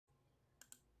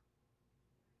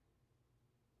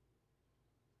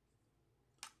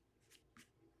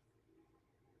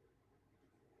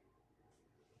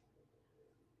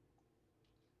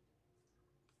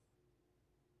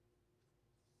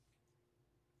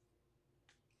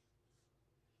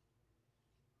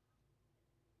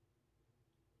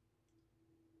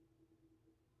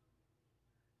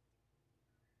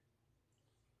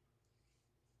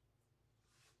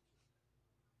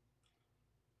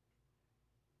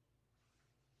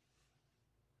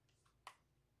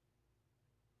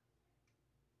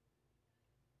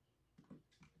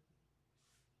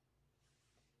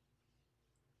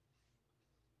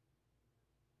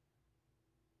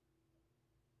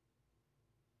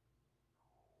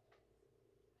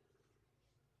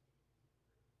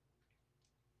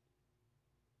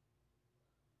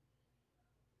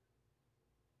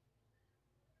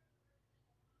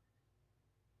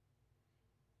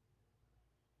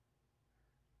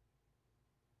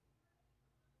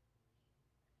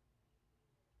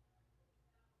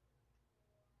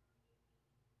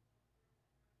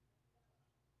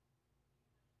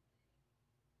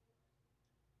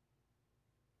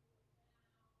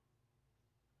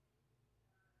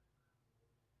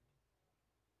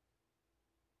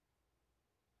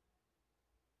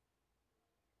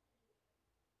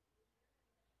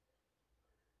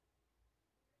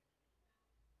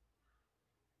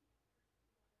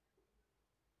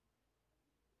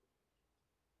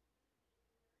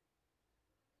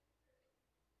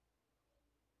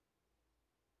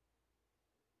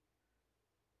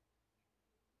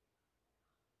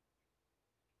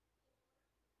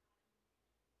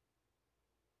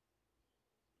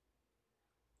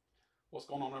What's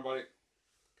going on, everybody?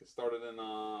 Get started in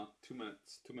 2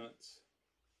 minutes. 2 minutes.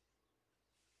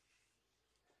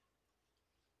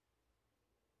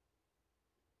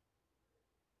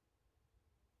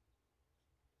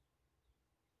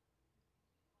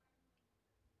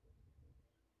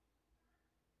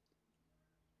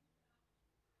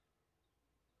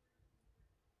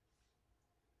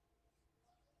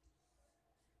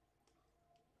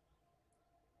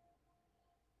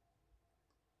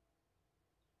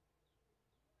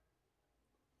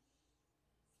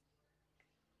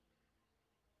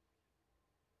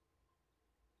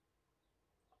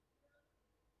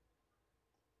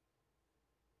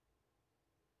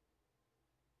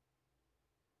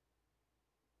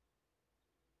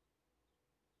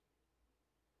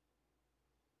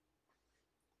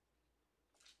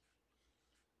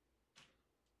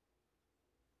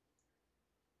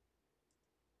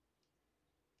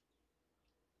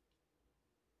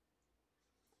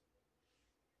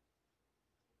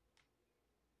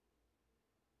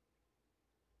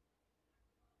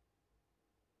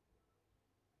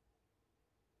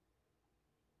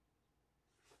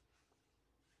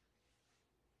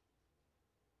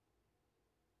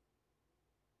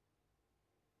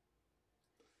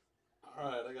 All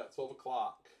right, I got 12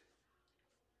 o'clock.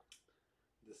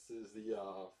 This is the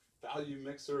value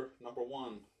mixer number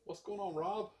one. What's going on,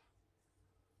 Rob?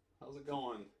 How's it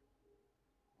going?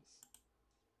 Let's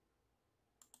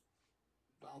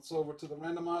bounce over to the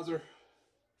randomizer.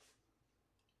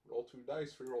 Roll 2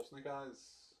 dice, free roll snake eyes.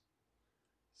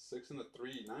 6 and a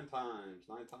 3, 9 times.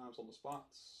 9 times on the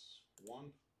spots. 1,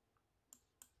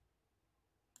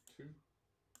 2,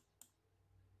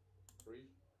 3,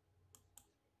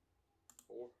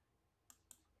 4,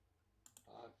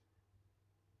 5,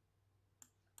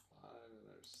 5, and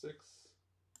there's 6,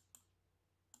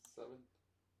 7,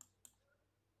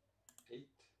 8,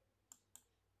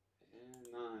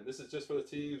 and 9. This is just for the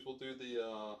teams. We'll do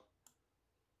the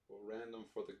we'll random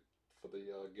for the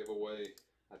giveaway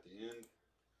at the end.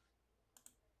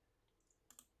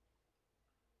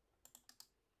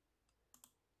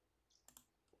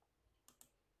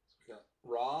 So we got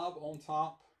Rob on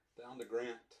top, down to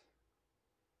Grant.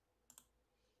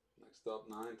 Next up,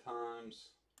 9 times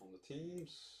on the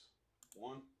teams.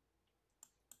 1,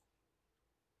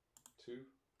 2,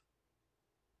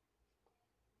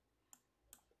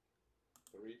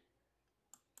 3,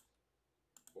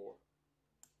 4,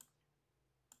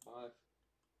 5,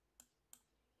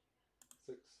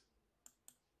 6,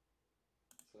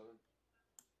 7,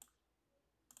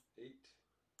 8,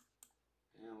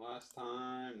 and last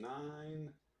time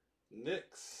 9.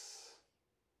 Knicks.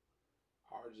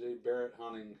 RJ Barrett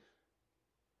hunting.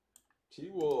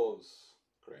 T-Wolves.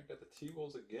 Grant got the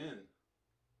T-Wolves again.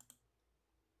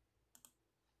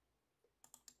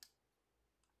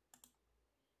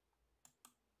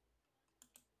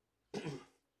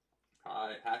 All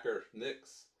right, Hacker,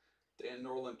 Knicks. Dan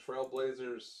Norland,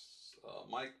 Trailblazers.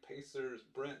 Mike, Pacers.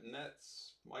 Brent,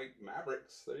 Nets. Mike,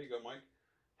 Mavericks. There you go, Mike.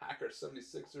 Hacker,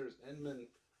 76ers. Inman,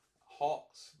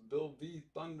 Hawks. Bill V,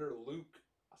 Thunder. Luke,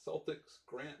 Celtics.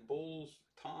 Grant, Bulls.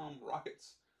 Tom,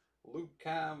 Rockets. Luke,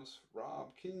 Cavs.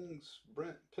 Rob, Kings.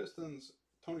 Brent, Pistons.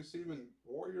 Tony Seaman,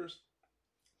 Warriors.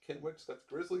 Ken Wicks got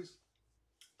the Grizzlies.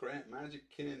 Grant, Magic.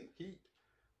 Ken, Heat.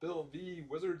 Bill V,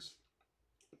 Wizards.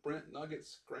 Brent,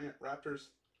 Nuggets. Grant, Raptors.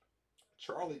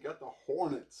 Charlie got the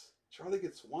Hornets. Charlie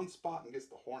gets one spot and gets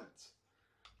the Hornets.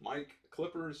 Mike,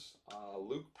 Clippers.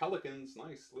 Luke, Pelicans.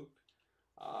 Nice, Luke.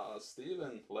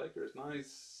 Steven, Lakers.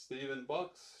 Nice. Steven,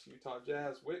 Bucks. Utah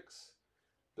Jazz. Wicks.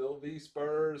 Bill V,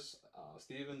 Spurs.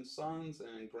 Steven, Suns.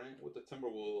 And Grant with the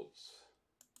Timberwolves.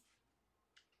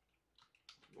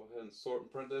 Go ahead and sort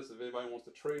and print this if anybody wants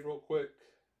to trade real quick.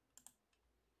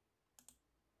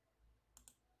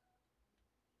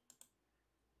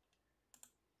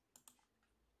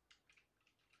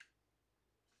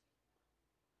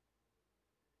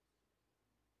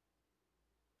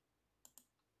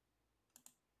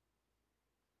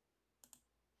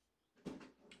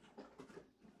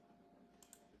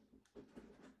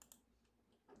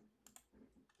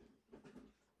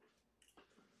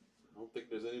 I don't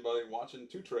think there's anybody watching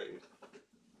to trade.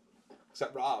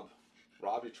 Except Rob.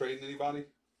 Rob, you trading anybody?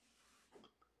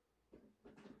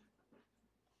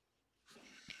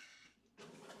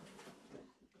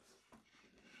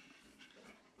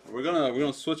 We're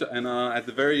gonna switch it, and at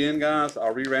the very end, guys,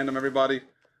 I'll re-random everybody.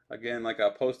 Again, like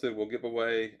I posted, we'll give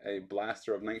away a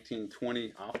blaster of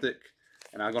 1920 optic,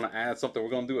 and I'm gonna add something. We're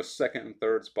gonna do a second and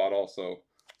third spot also.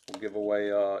 We'll give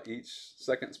away each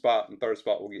second spot and third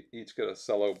spot. We'll each get a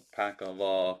cello pack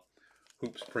of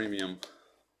Hoops Premium.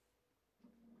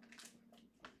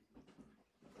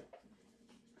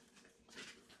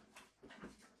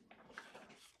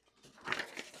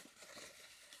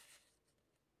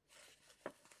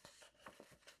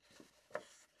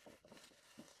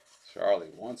 Charlie,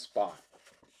 one spot.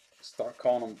 Start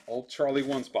calling him Old Charlie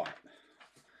One Spot.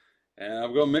 And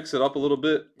I'm going to mix it up a little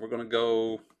bit. We're going to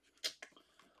go,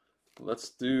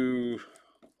 let's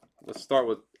start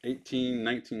with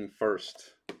 1819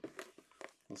 first.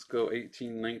 Let's go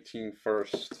 1819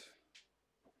 first.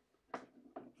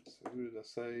 So who did I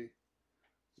say?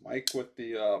 Mike with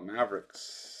the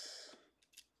Mavericks.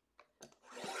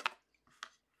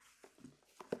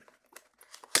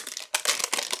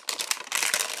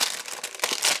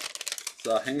 It's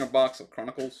a hanger box of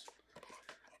Chronicles.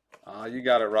 You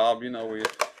got it, Rob. You know we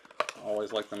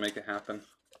always like to make it happen.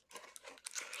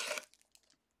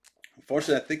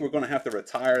 Unfortunately, I think we're going to have to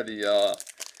retire the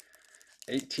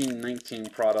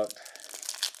 1819 product.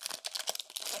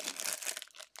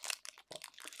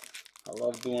 I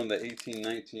love doing the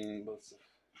 1819, but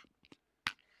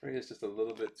it's just a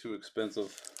little bit too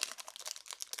expensive.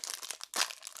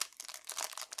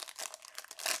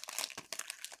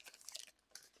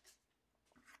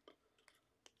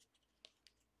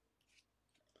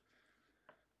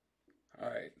 All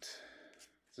right,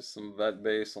 just some vet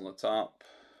base on the top.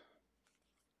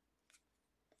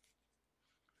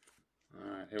 All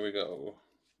right, here we go.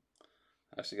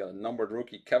 Actually got a numbered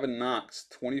rookie, Kevin Knox,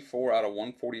 24 out of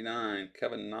 149.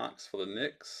 Kevin Knox for the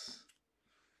Knicks.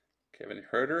 Kevin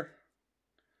Huerter,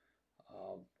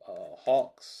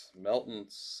 Hawks, Melton,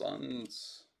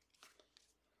 Suns,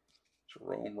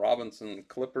 Jerome Robinson,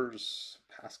 Clippers,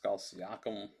 Pascal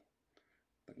Siakam,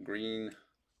 the green.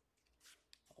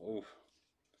 Oh,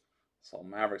 saw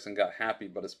Mavericks and got happy,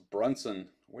 but it's Brunson.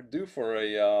 We're due for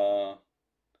a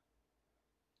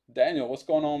Daniel. What's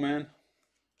going on, man?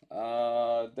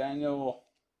 Daniel,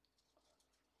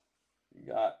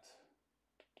 you got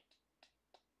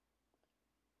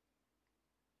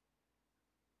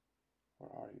where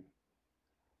are you?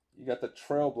 You got the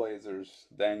Trailblazers,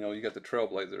 Daniel. You got the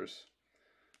Trailblazers.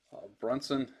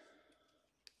 Brunson,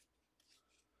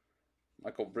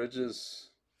 Michael Bridges.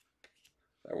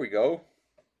 There we go.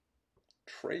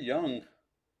 Trae Young.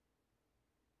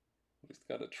 He's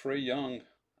got a Trae Young,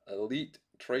 elite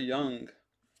Trae Young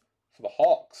for the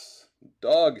Hawks.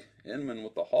 Doug Inman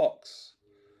with the Hawks.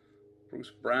 Bruce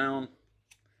Brown,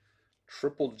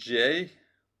 Triple J.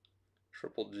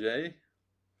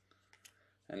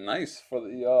 And nice for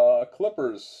the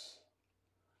Clippers.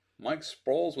 Mike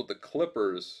Sproles with the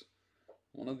Clippers.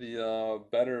 One of the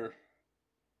better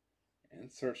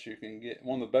inserts you can get.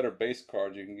 One of the better base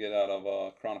cards you can get out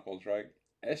of Chronicles, right?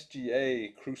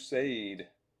 SGA Crusade.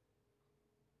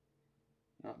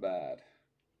 Not bad.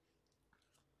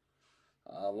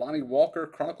 Lonnie Walker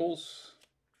Chronicles.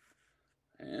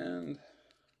 And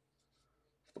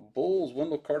the Bulls,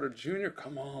 Wendell Carter Jr.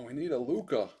 Come on, we need a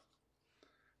Luka.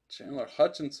 Chandler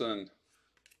Hutchinson.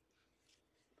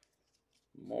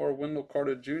 More Wendell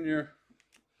Carter Jr.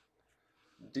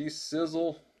 D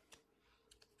Sizzle.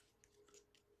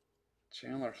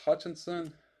 Chandler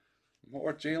Hutchinson.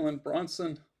 More Jalen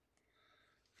Brunson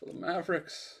for the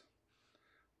Mavericks.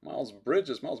 Miles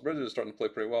Bridges. Miles Bridges is starting to play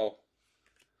pretty well.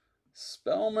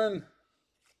 Spellman.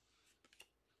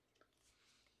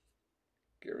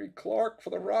 Gary Clark for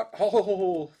the Rock.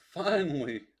 Oh,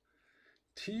 finally.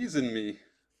 Teasing me.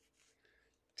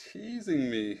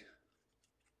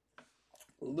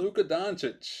 Luka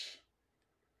Doncic.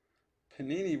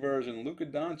 Panini version, Luka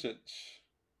Doncic.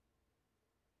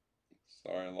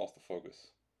 Sorry, I lost the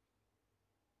focus.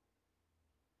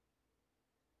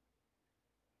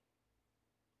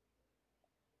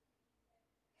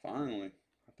 Finally.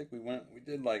 I think we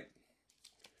did like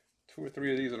 2 or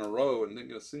 3 of these in a row and didn't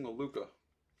get a single Luka.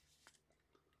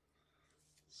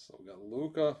 So we got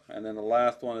Luka, and then the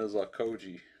last one is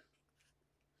Koji.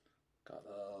 Got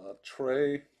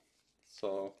Trae.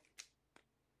 So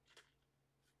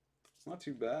it's not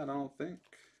too bad, I don't think.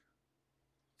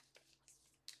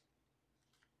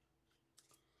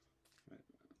 I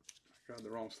grabbed the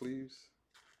wrong sleeves.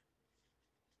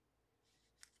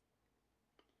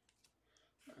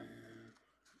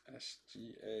 And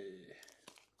SGA.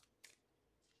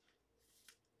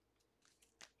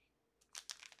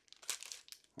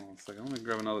 Hold on a second, let me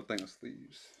grab another thing of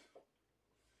sleeves.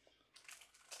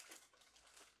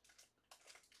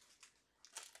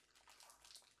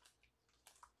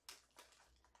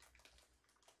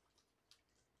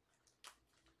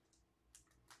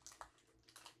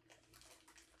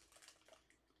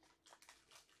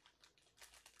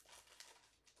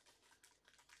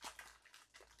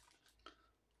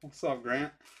 What's up,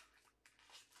 Grant?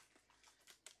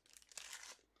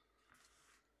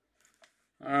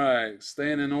 Alright,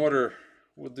 staying in order.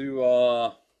 We'll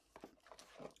do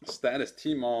Status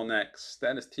Team All next.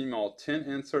 Status Team All, 10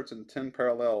 inserts and 10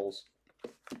 parallels.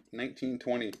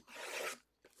 1920.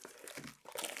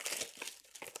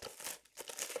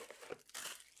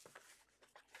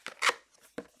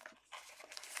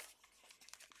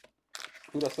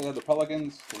 Who did I say had the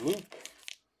Pelicans? Luke.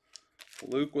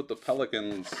 Luke with the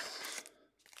Pelicans.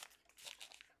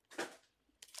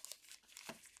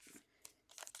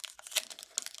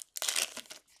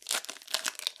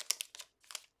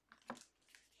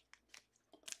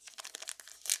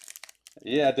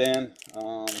 Yeah, Dan.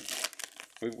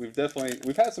 We've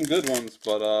had some good ones,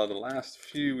 but the last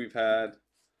few we've had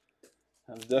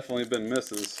have definitely been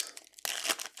misses.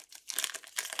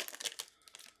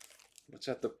 Which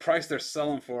at the price they're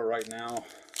selling for right now,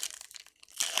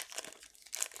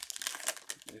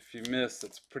 if you miss,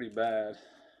 it's pretty bad.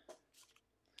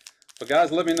 But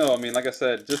guys, let me know. I mean, like I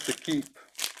said, just to keep,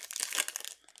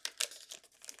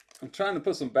 I'm trying to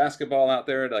put some basketball out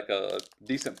there at like a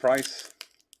decent price.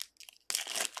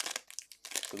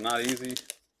 It's not easy,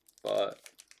 but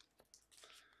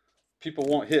people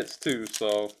want hits too,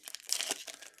 so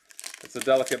it's a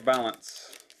delicate balance.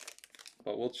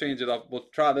 But we'll change it up. We'll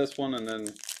try this one and then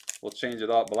we'll change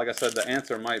it up. But like I said, the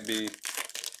answer might be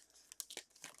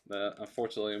that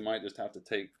unfortunately we might just have to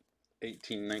take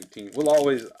 18, 19. We'll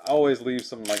always leave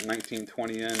some like 19,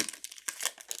 20 in,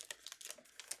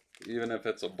 even if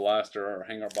it's a blaster or a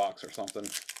hanger box or something.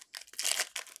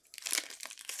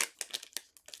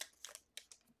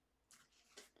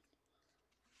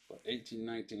 But 18,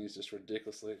 19 is just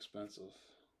ridiculously expensive.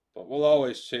 But we'll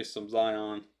always chase some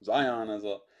Zion. Zion is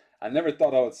a, I never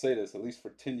thought I would say this, at least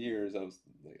for 10 years.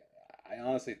 I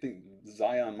honestly think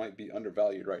Zion might be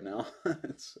undervalued right now.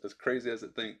 It's as crazy as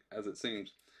it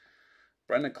seems.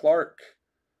 Brandon Clark,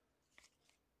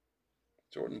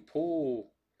 Jordan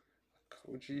Poole,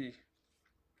 Koji.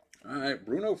 All right,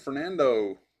 Bruno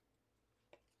Fernando.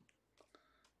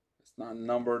 It's not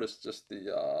numbered. It's just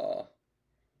the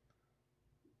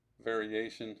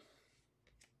variation.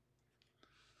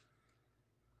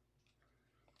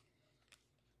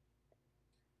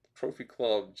 Trophy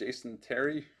Club, Jason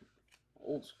Terry,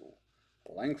 old school.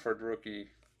 Langford rookie,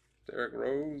 Derrick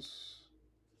Rose.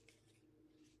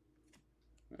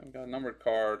 We've got a numbered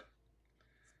card.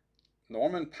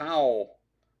 Norman Powell,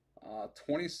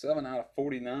 27 out of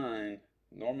 49.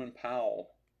 Norman Powell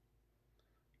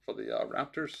for the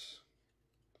Raptors.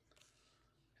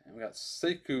 And we got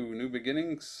Sekou, New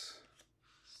Beginnings.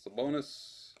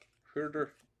 Sabonis,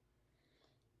 Herder.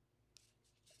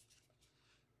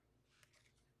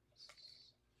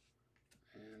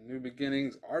 And New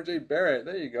Beginnings, RJ Barrett.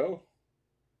 There you go.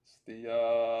 It's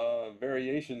the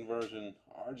variation version.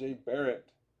 RJ Barrett.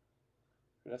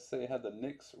 Let's say it had the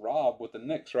Knicks. Rob with the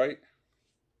Knicks, right?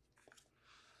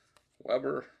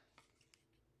 Weber.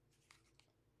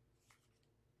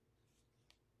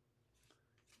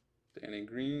 Danny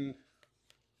Green.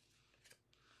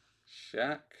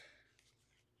 Shaq.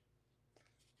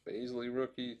 Baisley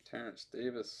rookie. Terrence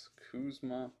Davis.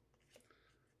 Kuzma.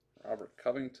 Robert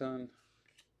Covington.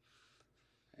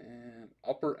 And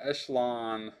upper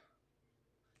echelon.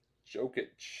 Jokic.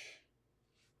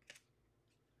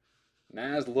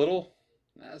 Nas Little.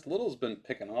 Nas Little's been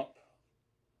picking up.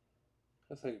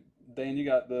 I say, Dan, you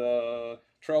got the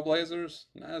Trailblazers.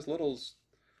 Nas Little's,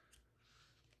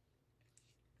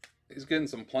 he's getting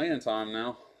some playing time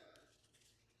now.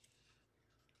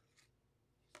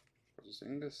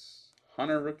 Porzingis,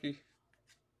 Hunter rookie.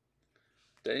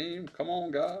 Dame, come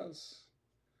on guys.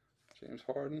 James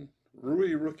Harden,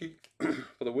 Rui rookie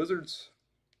for the Wizards.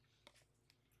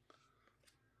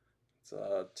 It's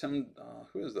Tim.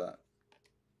 Who is that?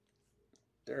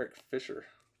 Derek Fisher.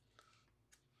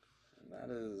 And that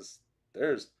is,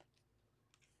 there's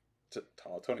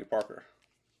Tony Parker.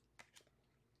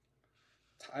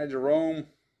 Ty Jerome.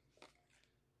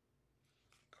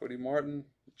 Cody Martin.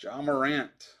 Ja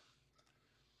Morant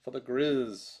for the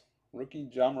Grizz. Rookie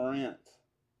Ja Morant.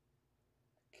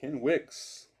 Ken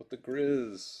Wicks with the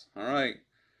Grizz. All right.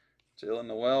 Jalen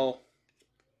Noel.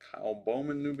 Kyle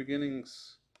Bowman, New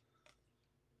Beginnings.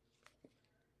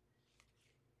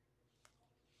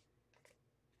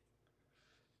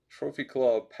 Trophy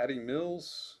Club, Patty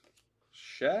Mills,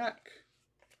 Shaq,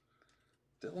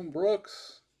 Dylan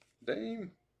Brooks,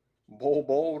 Dame,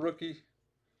 Bol rookie,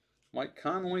 Mike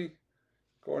Conley,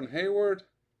 Gordon Hayward,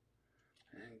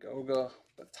 and Goga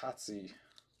Batazzi.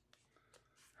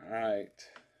 All right.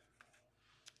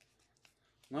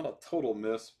 Not a total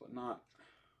miss, but not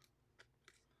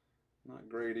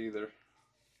great either.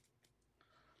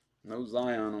 No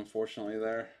Zion, unfortunately,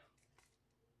 there.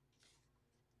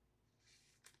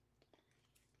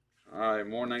 All right,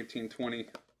 more 1920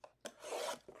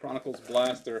 Chronicles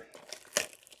Blaster.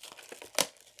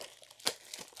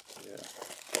 Yeah.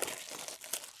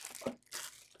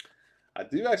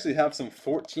 do actually have some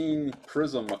 14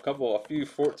 Prism, a few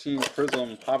 14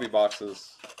 Prism hobby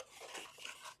boxes.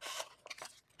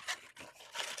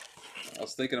 I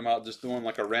was thinking about just doing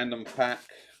like a random pack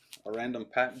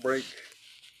break.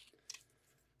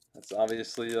 That's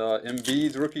obviously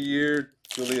Embiid's rookie year,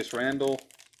 Julius Randle,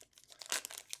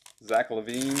 Zach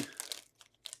LaVine.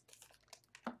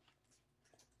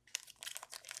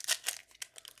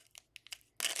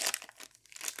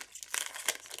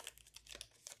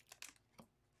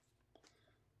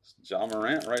 Ja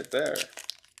Morant right there.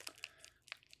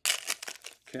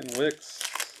 Ken Wicks.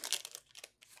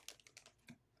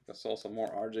 I saw some more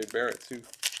RJ Barrett too.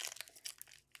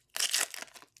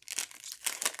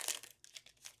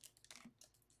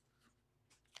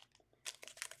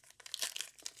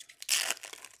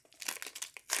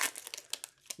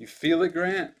 You feel it,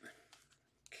 Grant?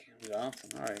 Cam Johnson.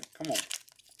 All right, come on.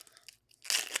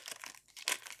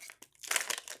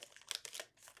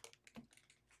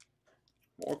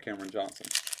 More Cameron Johnson.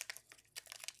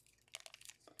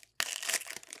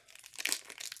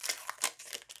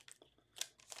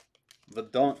 The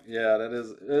dunk, yeah, it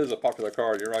is a popular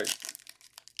card. You're right.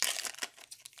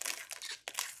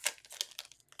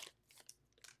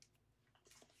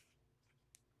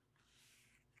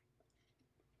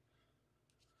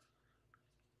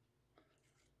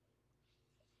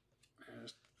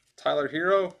 There's Tyler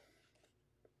Hero,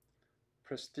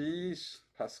 Prestige,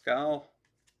 Pascal.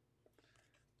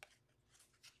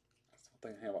 That's the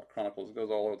thing about Chronicles. It goes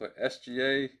all over the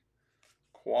SGA,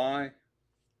 Kawhi,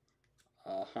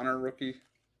 Hunter rookie.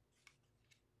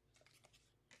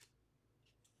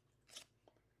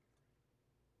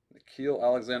 Nikhil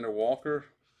Alexander-Walker,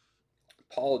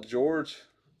 Paul George,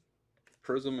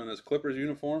 Prism in his Clippers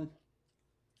uniform.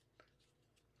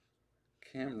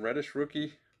 Cam Reddish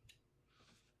rookie.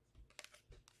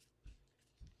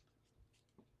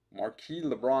 Marquis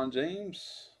LeBron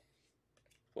James,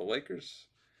 the Lakers.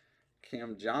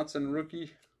 Cam Johnson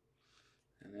rookie.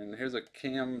 And then here's a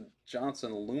Cam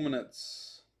Johnson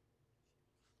Luminance.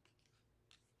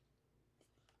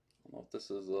 I don't know if this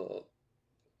is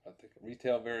I think a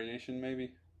retail variation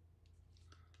maybe.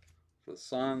 For the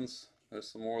Suns, there's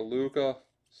some more Luka,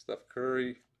 Steph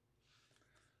Curry.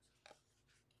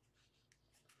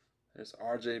 There's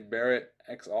RJ Barrett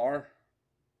XR.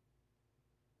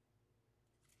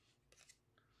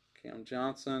 Cam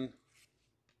Johnson.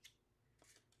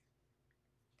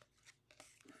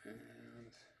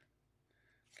 And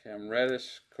Cam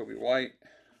Reddish, Kobe White.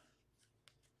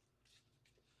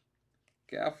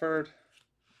 Gafford.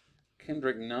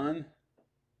 Kendrick Nunn.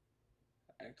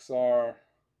 XR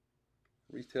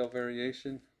retail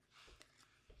variation.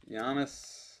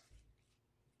 Giannis.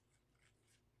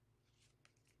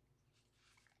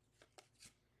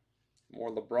 More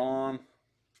LeBron.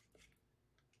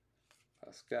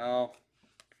 Pascal.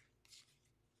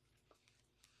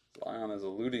 Zion is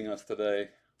eluding us today.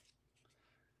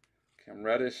 Cam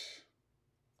Reddish.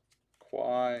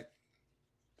 Kawhi.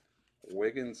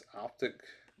 Wiggins Optic.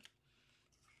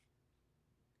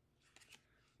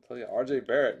 I tell you, RJ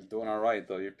Barrett is doing alright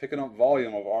though. You're picking up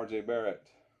volume of RJ Barrett.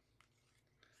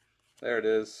 There it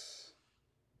is.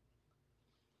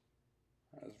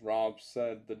 As Rob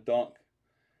said, the dunk.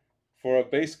 For a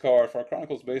base card, for a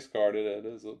Chronicles base card, it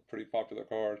is a pretty popular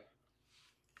card.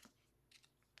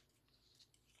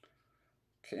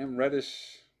 Cam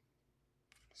Reddish,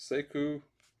 Sekou,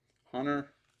 Hunter,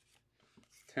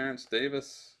 Terrence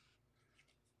Davis,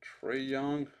 Trae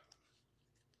Young.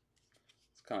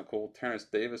 It's kind of cool. Terrence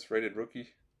Davis rated rookie.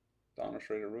 Donis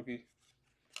rated rookie.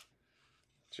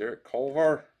 Jarrett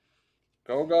Culver,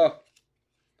 Goga,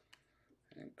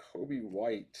 and Kobe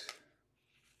White.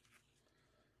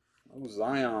 No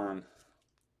Zion.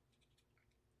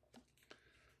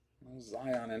 No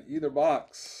Zion in either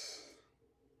box.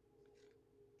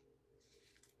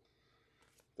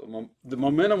 The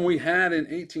momentum we had in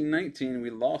 1819, we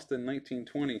lost in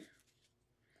 1920.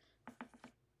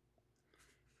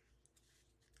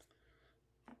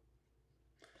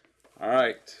 All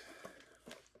right.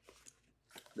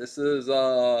 This is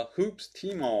Hoops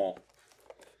T-Mall.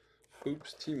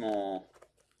 Hoops T-Mall.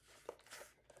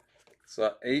 It's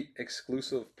 8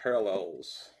 exclusive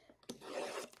parallels.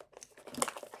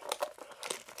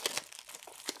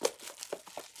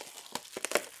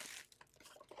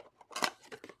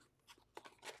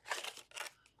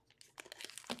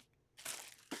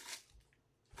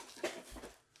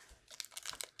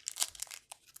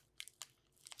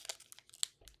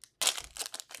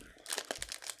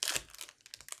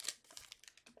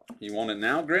 You want it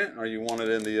now, Grant, or you want it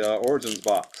in the Origins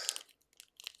box?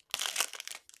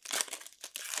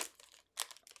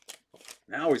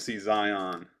 Now we see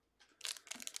Zion.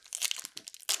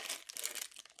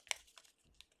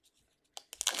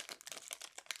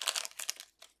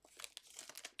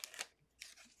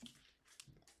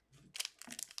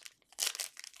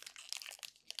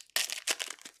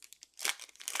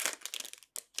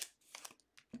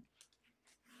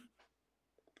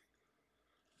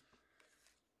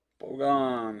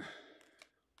 Bogan.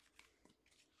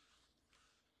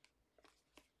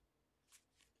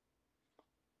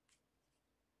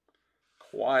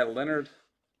 Kawhi Leonard.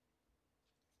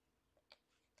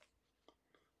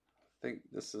 I think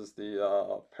this is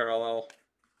the parallel.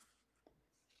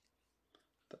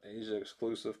 The Asia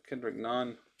exclusive. Kendrick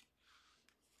Nunn.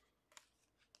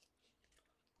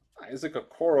 Isaac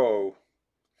Okoro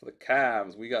for the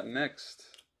Cavs. We got next.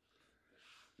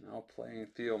 Now playing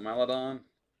Theo Maledon.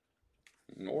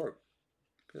 Nor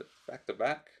good back to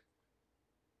back.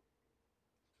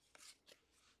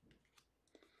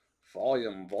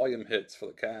 Volume hits for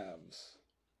the Cavs.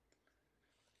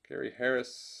 Gary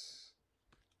Harris.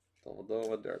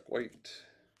 Dellavedova, Derek White.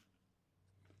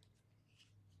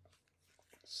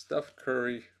 Steph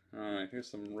Curry. Alright, here's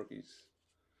some rookies.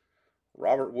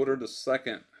 Robert Woodard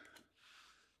II.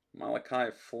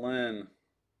 Malachi Flynn.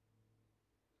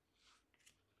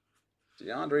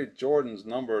 DeAndre Jordan's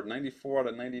numbered 94 out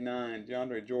of 99.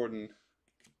 DeAndre Jordan.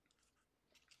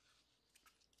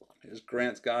 Here's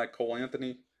Grant's guy, Cole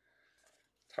Anthony.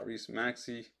 Tyrese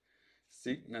Maxey.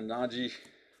 Zeke Nnaji.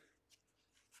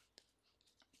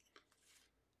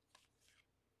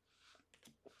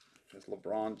 There's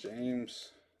LeBron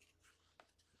James.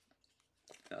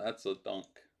 Yeah, that's a dunk.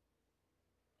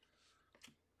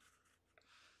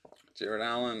 Jared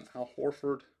Allen, Al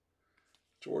Horford,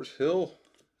 George Hill,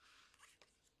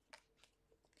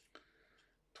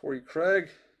 Torrey Craig.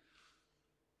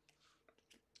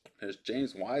 There's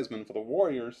James Wiseman for the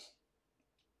Warriors.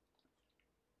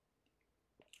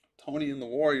 Tony and the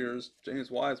Warriors,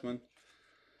 James Wiseman,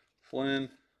 Flynn,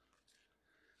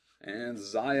 and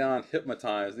Zion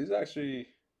Hypnotized. These actually,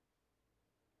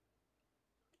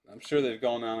 I'm sure they've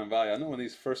gone down in value. I know when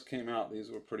these first came out,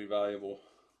 these were pretty valuable.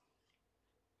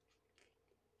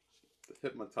 The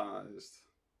Hypnotized.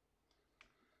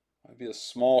 Might be a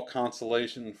small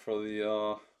consolation for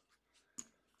the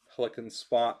Pelican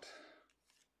spot.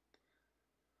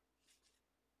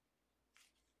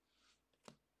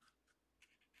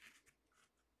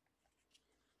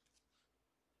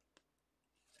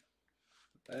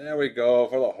 There we go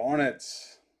for the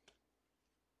Hornets.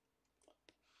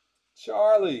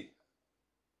 Charlie,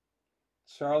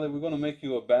 we're going to make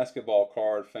you a basketball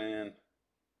card fan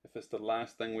if it's the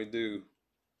last thing we do.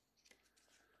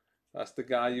 That's the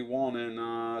guy you want in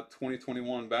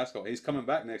 2021 basketball. He's coming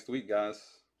back next week, guys.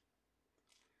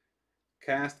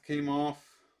 Cast came off.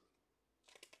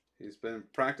 He's been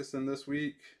practicing this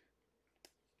week.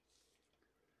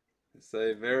 They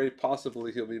say very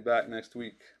possibly he'll be back next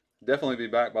week. Definitely be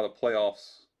back by the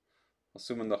playoffs,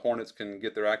 assuming the Hornets can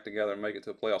get their act together and make it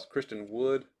to the playoffs. Christian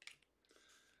Wood.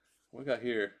 What we got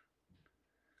here?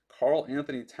 Karl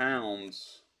Anthony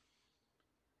Towns.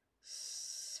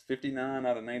 59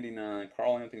 out of 99.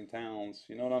 Karl Anthony Towns.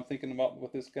 You know what I'm thinking about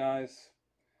with this, guys?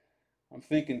 I'm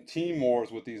thinking Team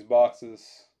Wars with these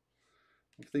boxes.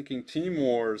 I'm thinking Team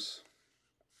Wars.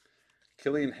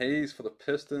 Killian Hayes for the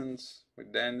Pistons.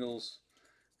 McDaniels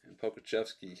and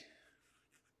Pokusevski.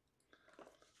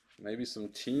 Maybe some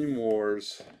Team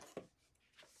Wars.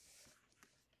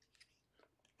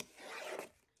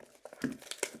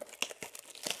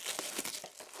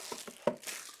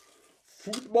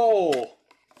 Football.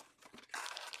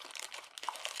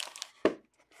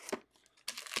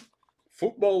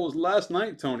 Football was last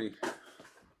night, Tony.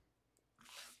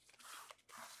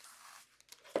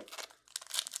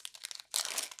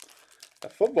 A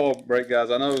football break,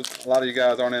 guys. I know a lot of you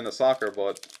guys aren't into soccer,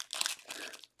 but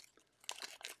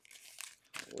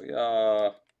we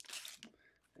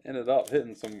ended up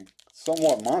hitting some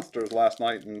somewhat monsters last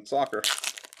night in soccer.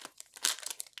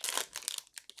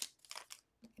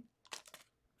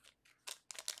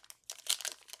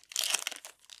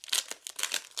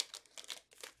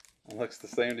 It looks the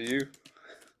same to you.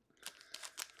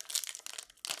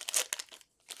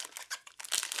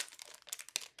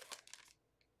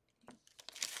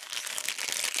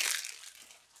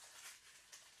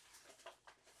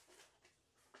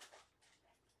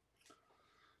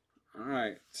 All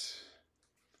right.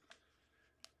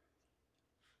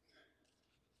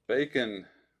 Bacon,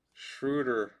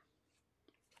 Schroeder,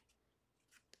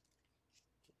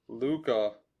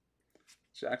 Luca,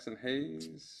 Jackson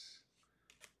Hayes,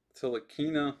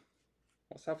 Tilakina.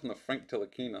 What's happened to Frank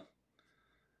Tilakina?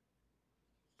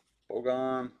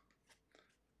 Bogan,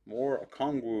 more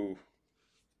Okongwu.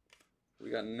 We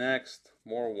got next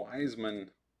more Wiseman.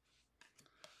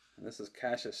 And this is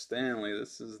Cassius Stanley.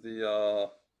 This is the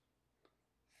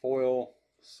foil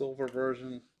silver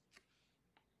version.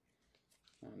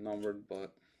 Not numbered,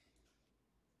 but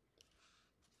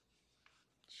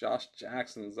Josh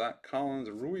Jackson, Zach Collins,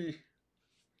 Rui,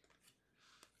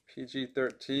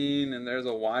 PG-13, and there's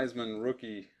a Wiseman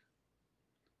rookie.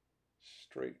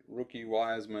 Straight rookie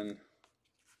Wiseman.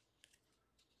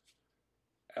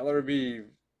 LRB,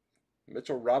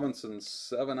 Mitchell Robinson,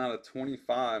 7 out of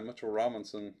 25. Mitchell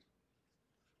Robinson.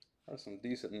 There's some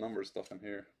decent number stuff in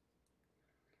here.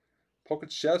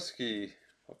 Pokachevsky.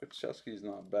 Pokachevsky's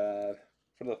not bad.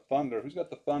 For the Thunder. Who's got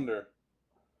the Thunder?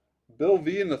 Bill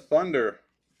V and the Thunder.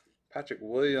 Patrick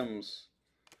Williams.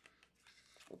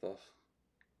 For the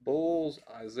Bulls.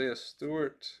 Isaiah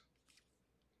Stewart.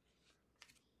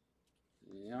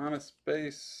 Giannis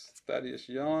Base. Thaddeus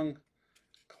Young.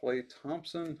 Klay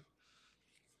Thompson.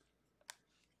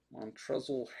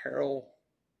 Montrezl Harrell.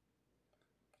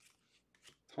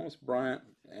 Thomas Bryant.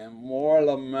 And more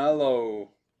LaMelo.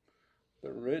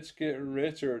 The rich get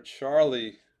richer.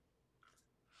 Charlie.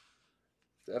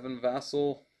 Devin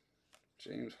Vassell.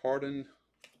 James Harden.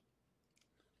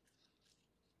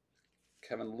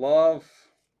 Kevin Love.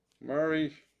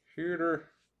 Murray. Huerter.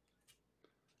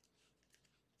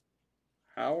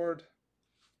 Howard.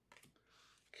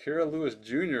 Kira Lewis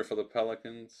Jr. for the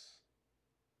Pelicans.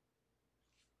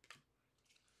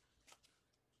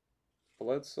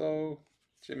 Bledsoe.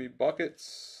 Jimmy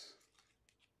Buckets.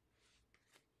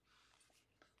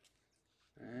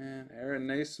 And Aaron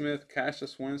Naismith,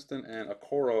 Cassius Winston, and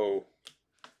Okoro.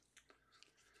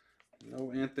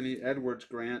 No Anthony Edwards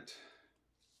Grant.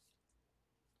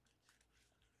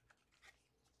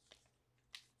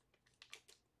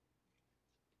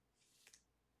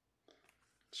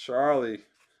 Charlie.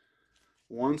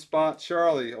 One spot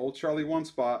Charlie. Old Charlie one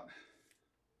spot.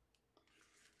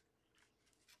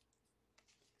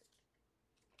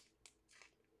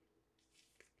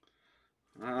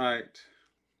 All right.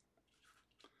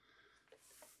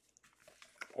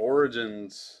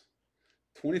 Origins.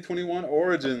 2021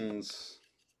 Origins.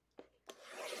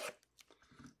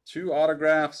 2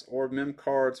 autographs or mem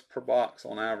cards per box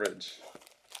on average.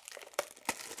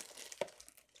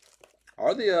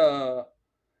 Are the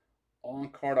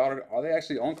on-card autograph? Are they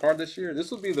actually on card this year?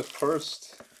 This will be the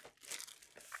first.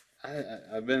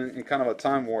 I've been in kind of a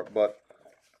time warp, but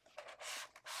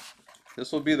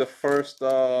this will be the first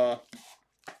NBA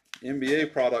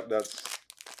product that's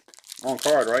on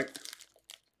card, right?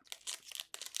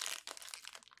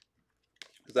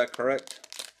 Is that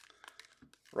correct,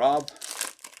 Rob?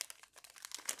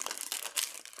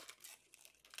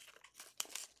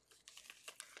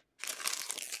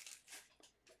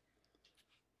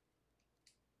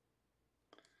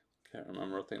 Can't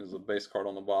remember. I think there's a base card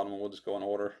on the bottom, and we'll just go in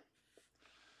order.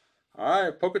 All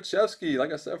right, Pokachevsky.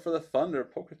 Like I said, for the Thunder,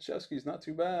 Pokachevsky's not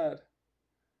too bad.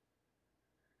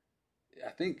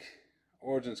 I think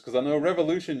Origins, because I know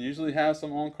Revolution usually has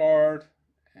some on card,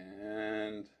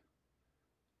 and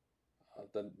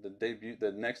the debut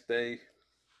the next day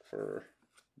for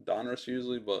Donruss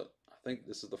usually, but I think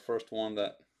this is the first one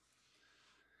that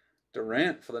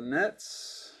Durant for the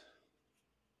Nets.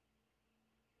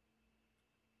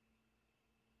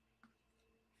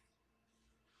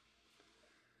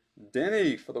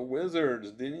 Denny for the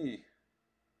Wizards. Denny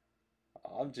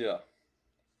Avdija.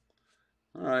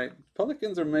 All right,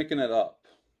 Pelicans are making it up.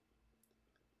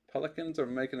 Pelicans are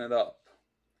making it up.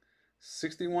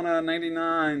 61 out of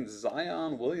 99,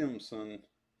 Zion Williamson.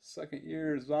 Second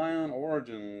year Zion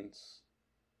Origins.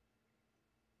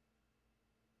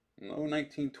 No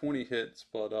 1920 hits,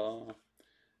 but I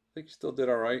think he still did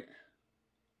all right.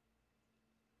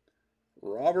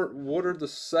 Robert Woodard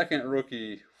II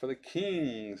rookie for the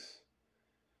Kings.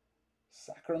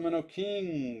 Sacramento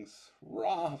Kings.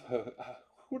 Rob. Who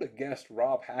would have guessed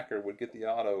Rob Hacker would get the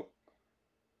auto?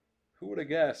 Who would have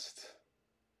guessed?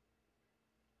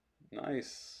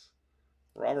 Nice.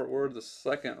 Robert Woodard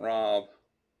II, Rob.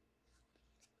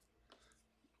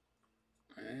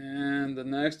 And the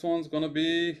next one's going to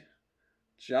be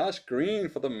Josh Green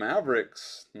for the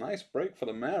Mavericks. Nice break for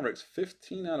the Mavericks.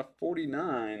 15 out of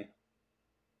 49.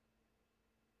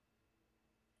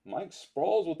 Mike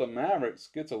Sproles with the Mavericks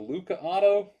gets a Luka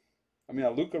auto. I mean,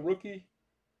 a Luka rookie.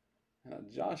 And a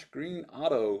Josh Green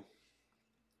auto.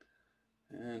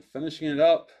 And finishing it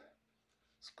up,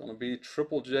 it's going to be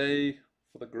Triple J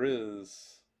for the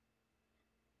Grizz.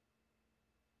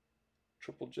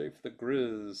 Triple J for the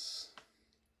Grizz.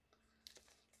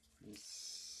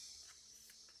 Let's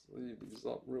leave these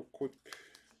up real quick.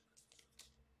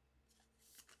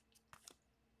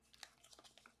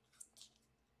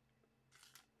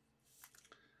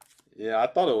 Yeah, I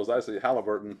thought it was actually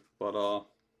Halliburton, but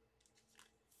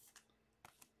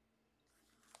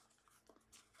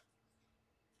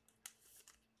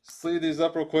sleeve these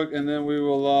up real quick, and then we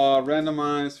will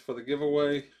randomize for the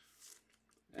giveaway.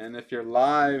 And if you're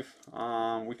live,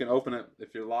 we can open it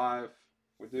if you're live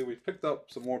We picked up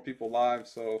some more people live,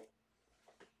 so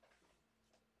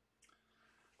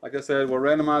like I said, we'll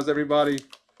randomize everybody.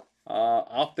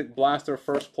 Optic Blaster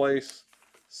first place,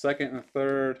 second and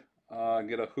third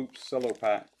get a Hoops Cello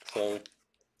pack. So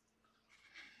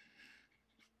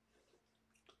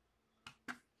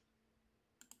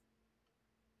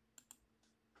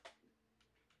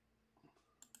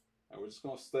we're just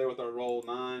gonna stay with our roll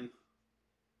 9.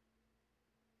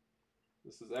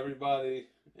 This is everybody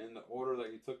in the order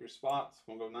that you took your spots.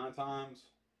 We'll go 9 times.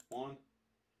 1,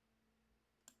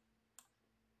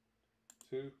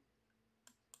 2,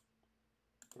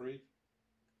 3,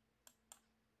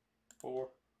 4,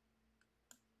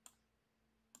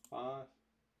 5,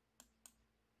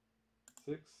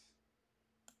 6.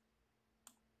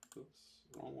 Oops,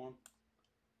 wrong one.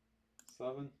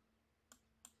 7,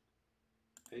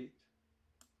 8.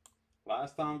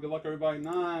 Last time, good luck everybody.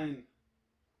 9.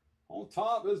 On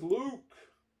top is Luke.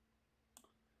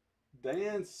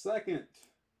 Dan second.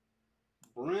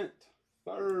 Brent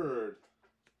third.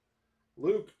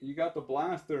 Luke, you got the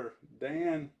blaster.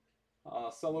 Dan,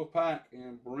 cello pack,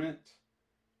 and Brent,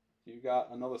 you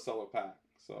got another cello pack.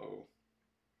 So,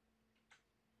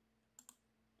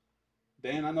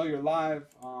 Dan, I know you're live.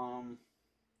 I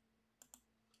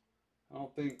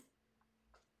don't think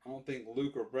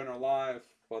Luke or Brent are live,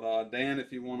 but Dan,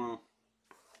 if you wanna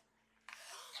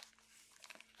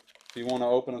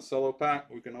open a cello pack,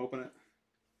 we can open it.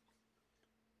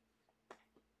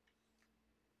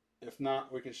 If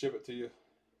not, we can ship it to you.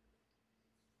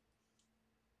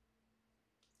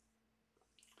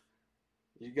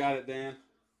 You got it, Dan.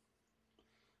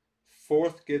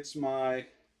 Fourth gets my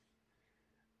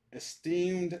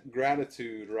esteemed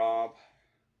gratitude, Rob.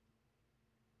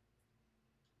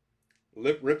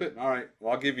 Rip it? All right.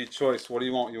 Well, I'll give you a choice. What do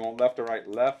you want? You want left or right?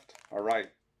 Left or right?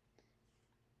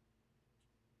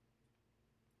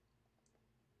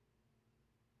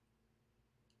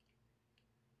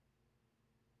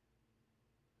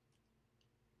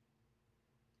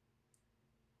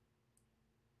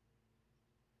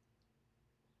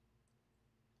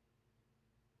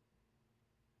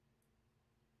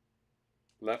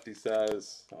 Lefty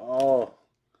says, oh,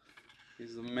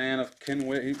 he's the man of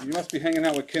Kenwick. You must be hanging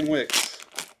out with Ken Wicks.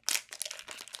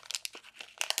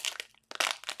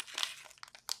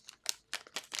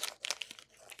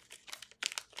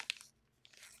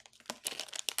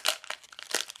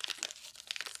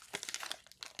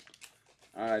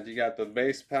 All right, you got the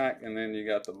base pack and then you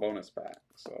got the bonus pack.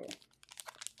 So,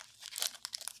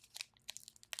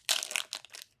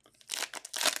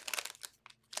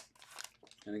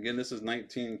 and again, this is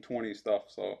 1920 stuff.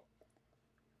 So,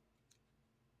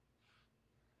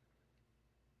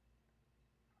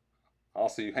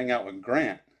 also you hang out with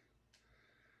Grant.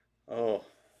 Oh,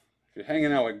 if you're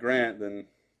hanging out with Grant, then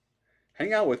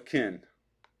hang out with Ken.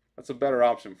 That's a better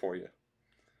option for you.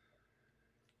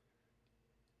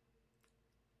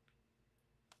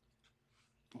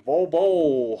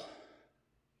 Volbo.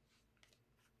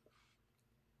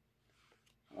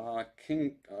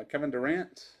 Kevin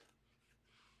Durant.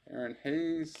 Aaron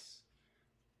Hayes.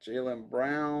 Jaylen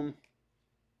Brown.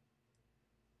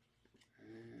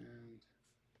 And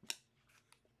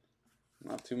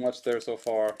not too much there so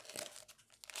far.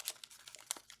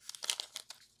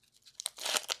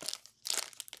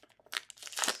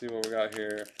 Let's see what we got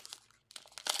here.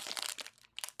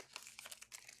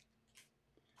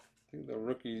 I think the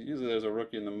rookie, usually there's a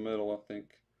rookie in the middle, I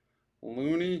think.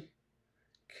 Looney,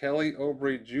 Kelly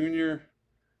Oubre Jr.,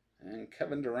 and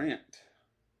Kevin Durant.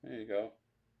 There you go.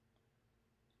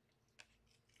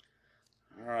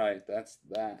 All right, that's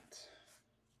that.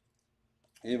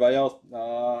 Anybody else?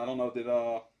 I don't know, did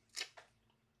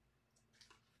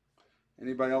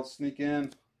anybody else sneak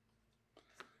in?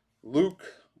 Luke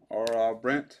or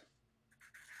Brent?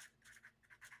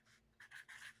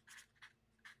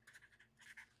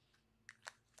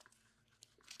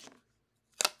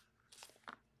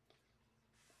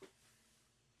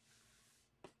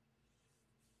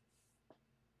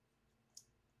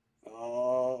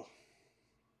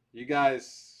 You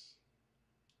guys,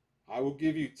 I will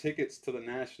give you tickets to the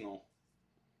National,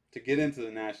 to get into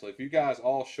the National. If you guys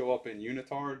all show up in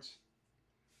unitards,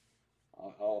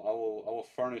 I will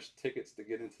furnish tickets to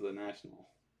get into the National.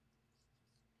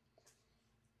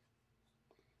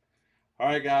 All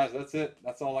right, guys, that's it.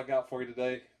 That's all I got for you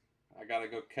today. I gotta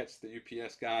go catch the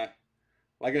UPS guy.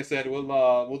 Like I said,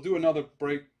 we'll do another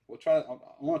break. We'll try. I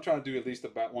want to try to do at least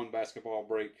about one basketball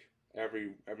break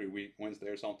every week, Wednesday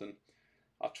or something.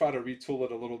 I'll try to retool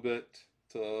it a little bit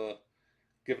to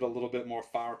give it a little bit more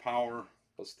firepower,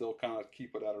 but still kind of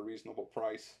keep it at a reasonable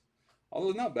price.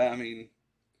 Although not bad. I mean,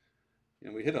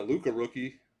 we hit a Luka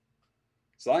rookie,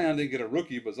 Zion didn't get a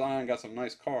rookie, but Zion got some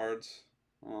nice cards.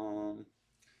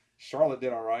 Charlotte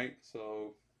did all right,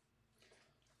 so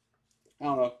I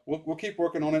don't know. We'll keep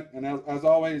working on it, and as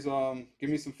always, give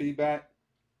me some feedback.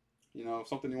 You know,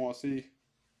 something you want to see.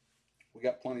 We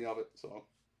got plenty of it. So,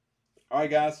 all right,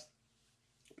 guys,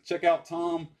 check out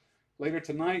Tom later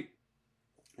tonight,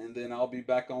 and then I'll be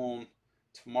back on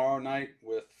tomorrow night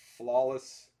with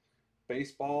Flawless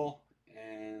Baseball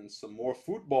and some more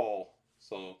football.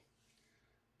 So,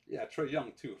 yeah, Trae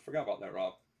Young too. Forgot about that,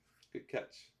 Rob. Good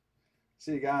catch.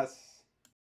 See you guys.